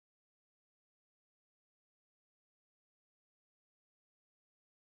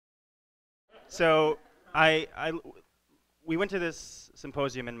So we went to this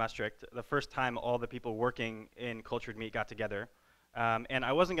symposium in Maastricht, the first time all the people working in cultured meat got together. And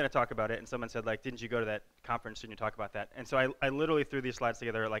I wasn't going to talk about it, and someone said, like, didn't you go to that conference? Didn't you talk about that? And so I literally threw these slides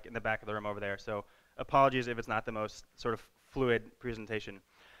together, like, in the back of the room over there. So apologies if it's not the most sort of fluid presentation.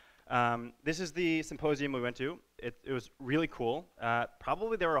 This is the symposium we went to. It was really cool.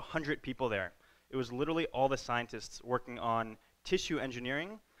 Probably there were 100 people there. It was literally all the scientists working on tissue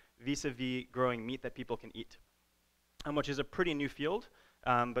engineering vis-a-vis growing meat that people can eat, which is a pretty new field,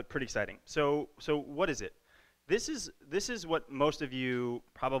 but pretty exciting. So what is it? This is what most of you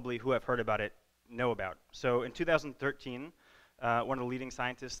probably who have heard about it know about. So in 2013, one of the leading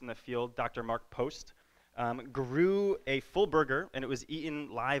scientists in the field, Dr. Mark Post, grew a full burger, and it was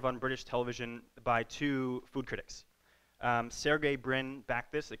eaten live on British television by two food critics. Sergey Brin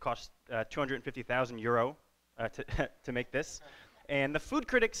backed this. It cost 250,000 euro to make this. And the food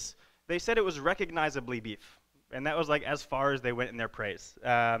critics, they said it was recognizably beef. And that was like as far as they went in their praise.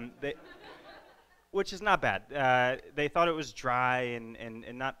 Which is not bad. They thought it was dry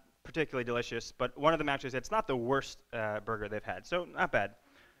and not particularly delicious, but one of them actually said it's not the worst burger they've had, so not bad.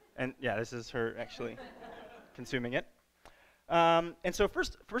 And yeah, this is her actually consuming it. And so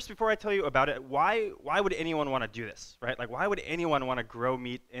first, before I tell you about it, why would anyone want to do this, right? Like, why would anyone want to grow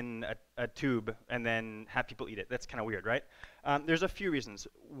meat in a tube and then have people eat it? That's kind of weird, right? There's a few reasons.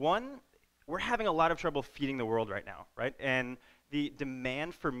 One, we're having a lot of trouble feeding the world right now, right? And the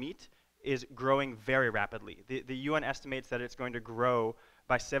demand for meat is growing very rapidly. The UN estimates that it's going to grow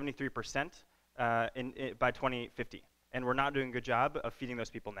by 73% by 2050. And we're not doing a good job of feeding those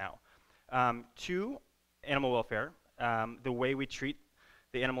people now. Two, animal welfare. The way we treat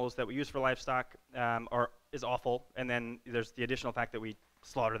the animals that we use for livestock is awful. And then there's the additional fact that we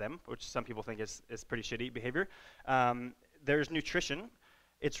slaughter them, which some people think is pretty shitty behavior. There's nutrition.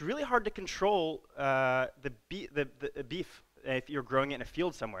 It's really hard to control the beef if you're growing it in a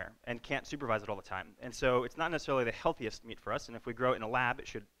field somewhere and can't supervise it all the time. And so it's not necessarily the healthiest meat for us, and if we grow it in a lab, it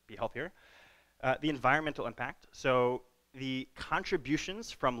should be healthier. The environmental impact, so the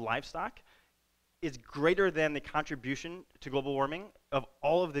contributions from livestock is greater than the contribution to global warming of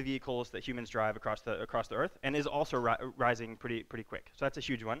all of the vehicles that humans drive across the Earth, and is also rising pretty quick. So that's a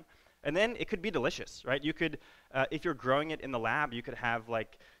huge one. And then it could be delicious, right? You could, if you're growing it in the lab, you could have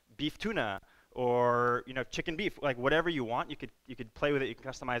like beef tuna, or chicken beef, like whatever you want. You could play with it, you can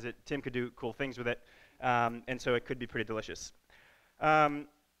customize it. Tim could do cool things with it, and so it could be pretty delicious.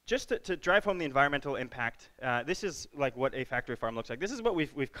 Just to drive home the environmental impact, this is like what a factory farm looks like. This is what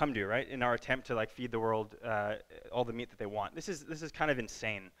we've come to, right, in our attempt to like feed the world all the meat that they want. This is kind of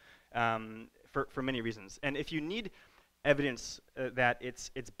insane for many reasons. And if you need evidence that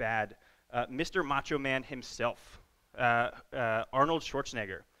it's bad, Mr. Macho Man himself, Arnold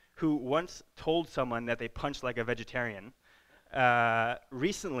Schwarzenegger, who once told someone that they punched like a vegetarian,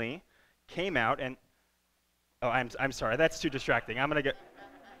 recently came out and, oh, I'm sorry, that's too distracting. I'm gonna get,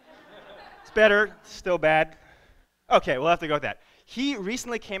 it's better, still bad. Okay, we'll have to go with that. He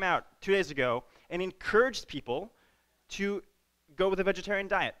recently came out 2 days ago and encouraged people to go with a vegetarian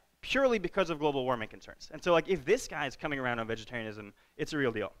diet, purely because of global warming concerns. And so like, if this guy is coming around on vegetarianism, it's a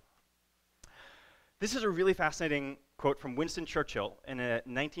real deal. This is a really fascinating quote from Winston Churchill in a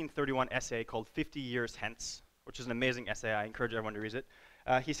 1931 essay called 50 Years Hence, which is an amazing essay. I encourage everyone to read it.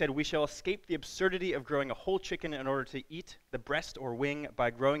 He said, "We shall escape the absurdity of growing a whole chicken in order to eat the breast or wing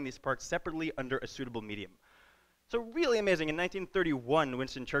by growing these parts separately under a suitable medium." So really amazing. In 1931,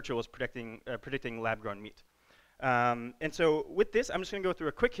 Winston Churchill was predicting lab-grown meat. And so with this, I'm just going to go through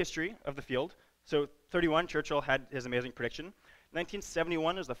a quick history of the field. So 31, Churchill had his amazing prediction.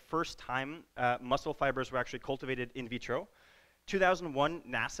 1971 is the first time muscle fibers were actually cultivated in vitro. 2001,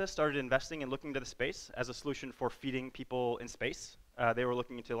 NASA started investing and looking into the space as a solution for feeding people in space. They were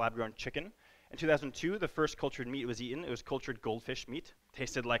looking into lab-grown chicken. In 2002, the first cultured meat was eaten. It was cultured goldfish meat.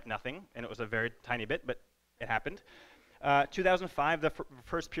 Tasted like nothing, and it was a very tiny bit, but it happened. 2005, the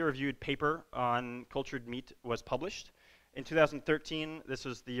first peer-reviewed paper on cultured meat was published. In 2013, this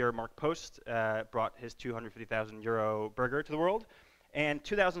was the year Mark Post brought his 250,000 euro burger to the world. And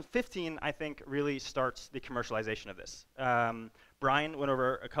 2015, I think, really starts the commercialization of this. Brian went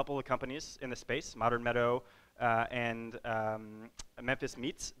over a couple of companies in the space, Modern Meadow and Memphis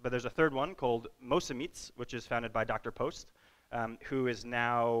Meats, but there's a third one called Mosa Meats, which is founded by Dr. Post, who is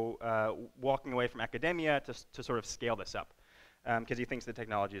now walking away from academia to sort of scale this up, because he thinks the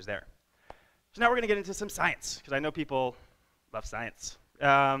technology is there. So now we're going to get into some science, because I know people love science.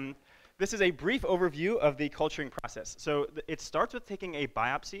 This is a brief overview of the culturing process. So it starts with taking a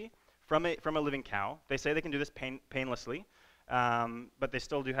biopsy from a living cow. They say they can do this painlessly. but they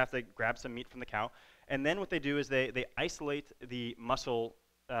still do have to grab some meat from the cow. And then what they do is they isolate the muscle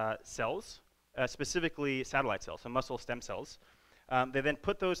cells, specifically satellite cells, so muscle stem cells. They then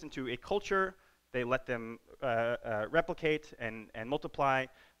put those into a culture. They let them replicate and multiply.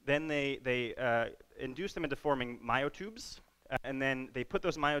 Then they induce them into forming myotubes. And then they put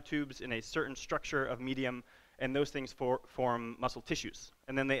those myotubes in a certain structure of medium, and those things form muscle tissues.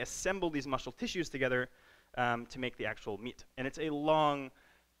 And then they assemble these muscle tissues together to make the actual meat. And it's a long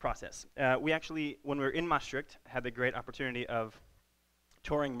process. We actually, when we were in Maastricht, had the great opportunity of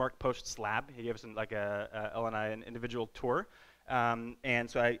touring Mark Post's lab. He gave us like Elle and I an individual tour. And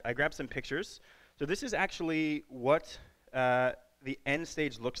so I grabbed some pictures. So this is actually what the end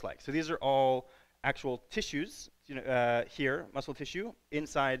stage looks like. So these are all actual tissues, here, muscle tissue,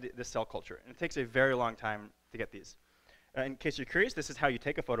 inside the cell culture. And it takes a very long time to get these. In case you're curious, this is how you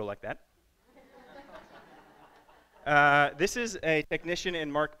take a photo like that. This is a technician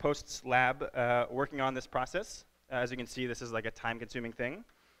in Mark Post's lab working on this process. As you can see, this is like a time-consuming thing.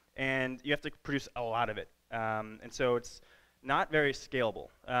 And you have to produce a lot of it. And so it's not very scalable,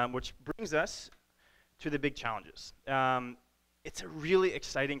 which brings us to the big challenges. It's a really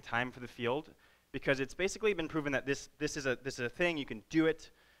exciting time for the field because it's basically been proven that this is a thing. You can do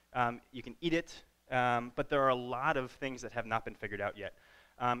it, you can eat it, but there are a lot of things that have not been figured out yet.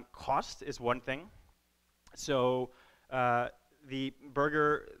 Cost is one thing. So the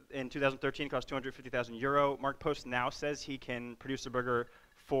burger in 2013 cost 250,000 euro. Mark Post now says he can produce a burger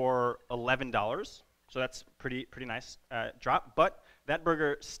for $11. So that's pretty nice drop. But that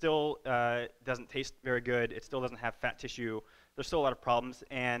burger still doesn't taste very good. It still doesn't have fat tissue. There's still a lot of problems,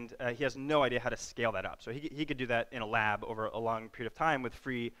 and he has no idea how to scale that up. So he could do that in a lab over a long period of time with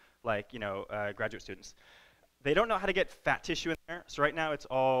free, graduate students. They don't know how to get fat tissue in there. So right now it's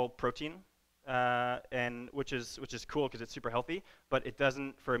all protein, and which is cool because it's super healthy. But it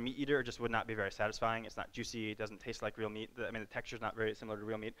doesn't, for a meat eater, it just would not be very satisfying. It's not juicy. It doesn't taste like real meat. The texture is not very similar to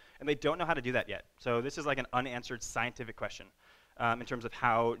real meat, and they don't know how to do that yet. So this is like an unanswered scientific question in terms of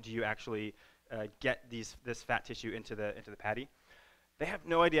how do you actually get this fat tissue into the patty. They have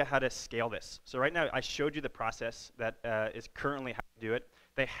no idea how to scale this. So right now, I showed you the process that is currently how to do it.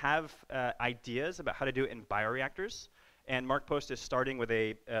 They have ideas about how to do it in bioreactors. And Mark Post is starting with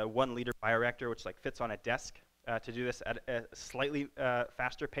a 1 liter bioreactor, which fits on a desk to do this at a slightly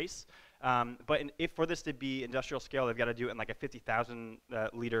faster pace. But if for this to be industrial scale, they've got to do it in like a 50,000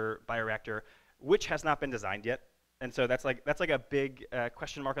 liter bioreactor, which has not been designed yet. And so that's like a big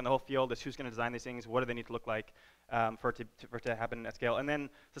question mark on the whole field is who's going to design these things, what do they need to look like for it to happen at scale. And then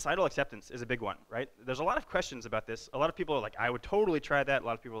societal acceptance is a big one, right? There's a lot of questions about this. A lot of people are like, I would totally try that. A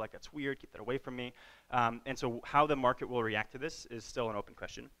lot of people are like, that's weird, keep that away from me. And so how the market will react to this is still an open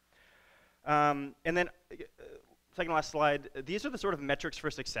question. And then second to last slide, these are the sort of metrics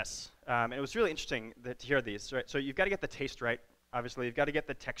for success. And it was really interesting to hear these, right? So you've got to get the taste right, obviously. You've got to get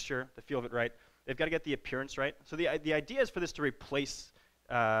the texture, the feel of it right. They've got to get the appearance right. So the idea is for this to replace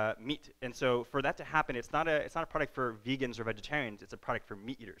meat. And so for that to happen, it's not a product for vegans or vegetarians. It's a product for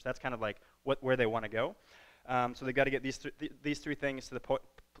meat eaters. That's kind of like where they want to go. So they've got to get these three things to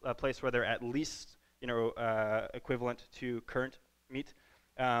the place where they're at least equivalent to current meat.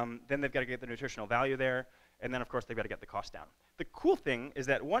 Then they've got to get the nutritional value there. And then, of course, they've got to get the cost down. The cool thing is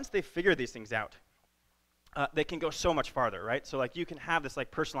that once they figure these things out, they can go so much farther, right? So you can have this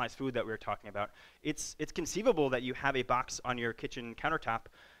personalized food that we were talking about. It's conceivable that you have a box on your kitchen countertop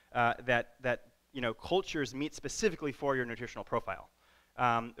that cultures meat specifically for your nutritional profile,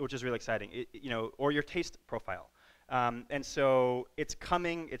 which is really exciting. Or your taste profile. And so it's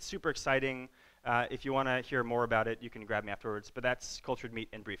coming. It's super exciting. If you want to hear more about it, you can grab me afterwards. But that's cultured meat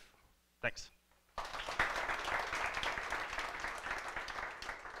in brief. Thanks.